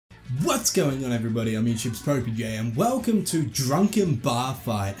What's going on, everybody? I'm YouTube's popeyJN. Welcome to Drunkn Bar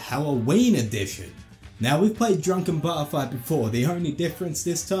Fight Halloween Edition. Now, we've played Drunkn Bar Fight before. The only difference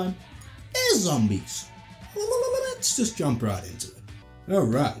this time is zombies. Let's just jump right into it.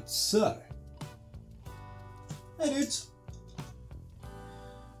 Alright, so. Hey dudes.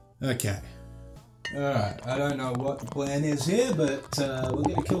 Okay. Alright, I don't know what the plan is here, but we're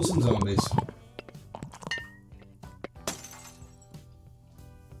gonna kill some zombies.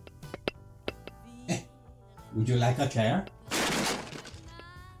 Would you like a chair?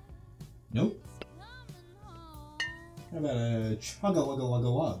 Nope. How about a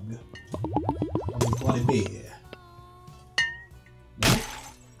chugga-wugga-wugga-wug of a bloody beer? No?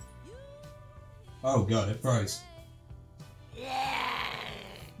 Oh god, it froze.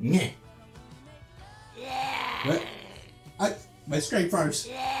 Yeah. What? My screen froze.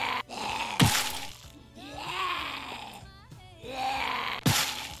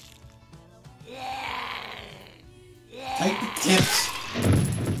 Take the tips.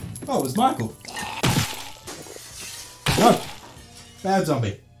 Oh, it was Michael. No. Bad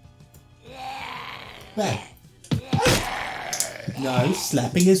zombie. Bad. No,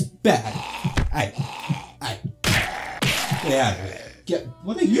 slapping is bad. Hey. Hey. Get out of here. Get.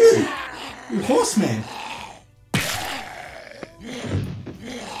 What are you? You horseman.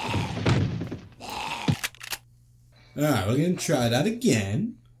 Alright, we're gonna try that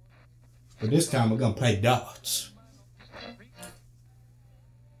again. But this time we're gonna play darts.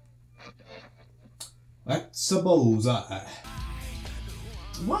 That's a bullseye.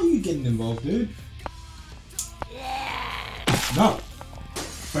 Why are you getting involved, dude? No!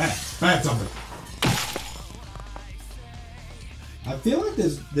 Bad zombie. I feel like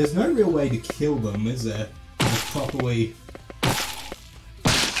there's no real way to kill them, is there? Properly.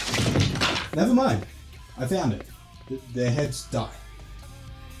 Never mind. I found it. Their heads die.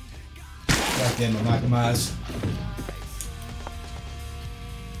 God damn it, Michael Myers.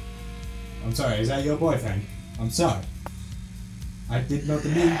 I'm sorry, is that your boyfriend? I'm sorry. I did not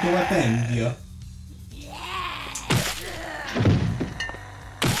mean to offend you.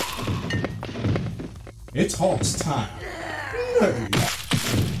 It's Hulk's time. No.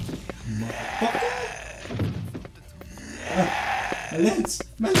 Motherfucker. My legs!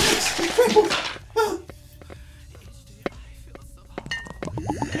 My legs! I'm crippled! Oh.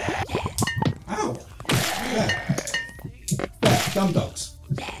 Ow! There, dumb dogs.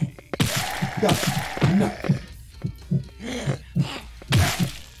 Go. No.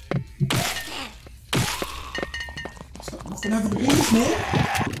 Stop knocking over the bees, man.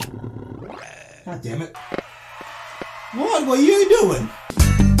 God damn it. What were you doing?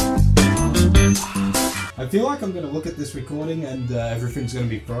 I feel like I'm going to look at this recording and everything's going to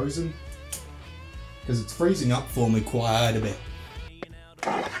be frozen. Because it's freezing up for me quite a bit.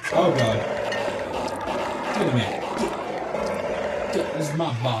 Oh god. Wait a minute. Get this is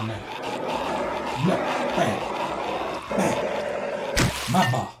my bar now. No, bang,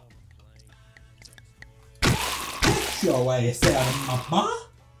 my bar. Get your ass out of my bar.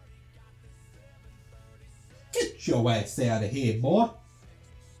 Get your ass out of here, boy.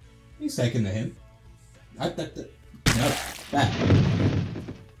 He's taking the hint. No, back.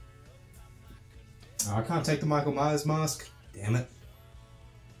 Oh, I can't take the Michael Myers mask. Damn it.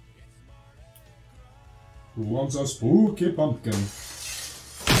 Who wants a spooky pumpkin?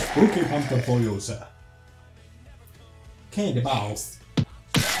 Spooky pumpkin for you, sir. Candy balls.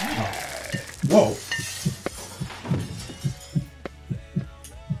 Oh. Whoa.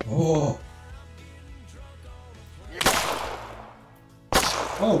 Oh.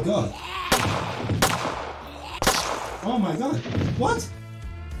 Oh god. Oh my god. What?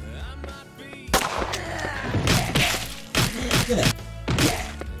 Get it.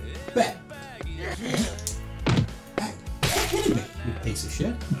 Back. Stop hitting me, you piece of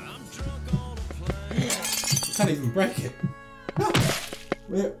shit. I can't even break it. Oh.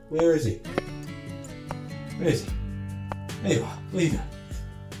 Where is he? Where is he? There you are. Leave him.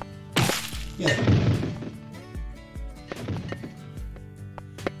 Get it.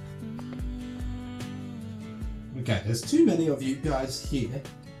 Okay, there's too many of you guys here.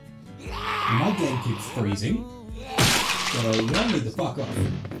 My game keeps freezing. So you all need to fuck off.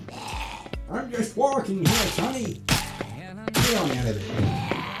 I'm just walking here, Sonny. Get on out of there.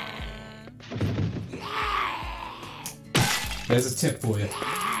 There's a tip for you.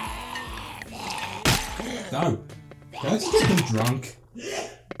 No. Let's get them drunk.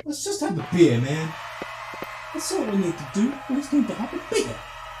 Let's just have a beer, man. That's all we need to do. We just need to have a beer.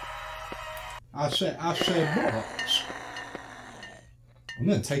 I say boys. I'm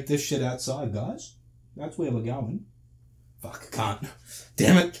gonna take this shit outside, guys. That's where we're going. Fuck, I can't.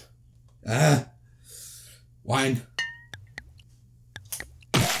 Damn it. Wine.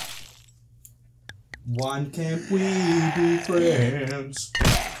 Why can't we be friends?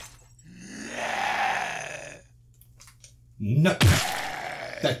 No.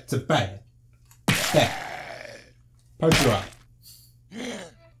 That's a bad. There. Poke your eye.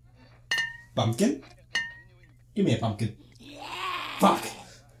 Pumpkin? Give me a pumpkin. Fuck.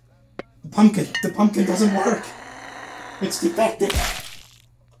 The pumpkin doesn't work. It's defective.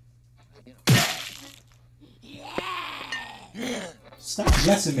 Stop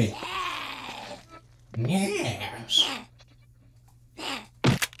blessing me. Yes.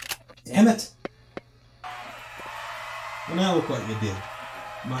 Damn it. Well, now look what you did.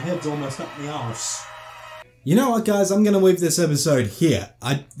 My head's almost up the arse. You know what, guys? I'm going to leave this episode here.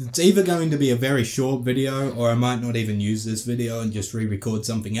 It's either going to be a very short video, or I might not even use this video and just re-record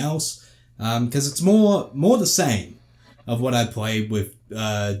something else. Because it's more the same of what I played with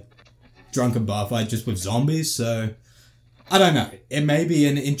Drunkn Bar Fight, just with zombies, so I don't know. It may be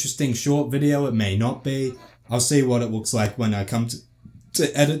an interesting short video, it may not be. I'll see what it looks like when I come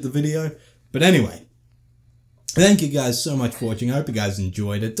to edit the video. But anyway, thank you guys so much for watching. I hope you guys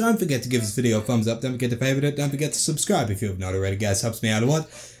enjoyed it. Don't forget to give this video a thumbs up. Don't forget to favorite it. Don't forget to subscribe if you have not already, guys. Helps me out a lot.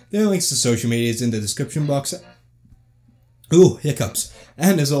 There are links to social medias in the description box. Ooh, hiccups.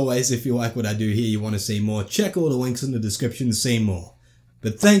 And as always, if you like what I do here, you want to see more, check all the links in the description to see more.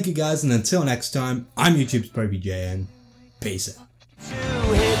 But thank you guys, and until next time, I'm YouTube's popeyJN. Peace out.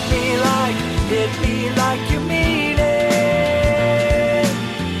 Hit me like you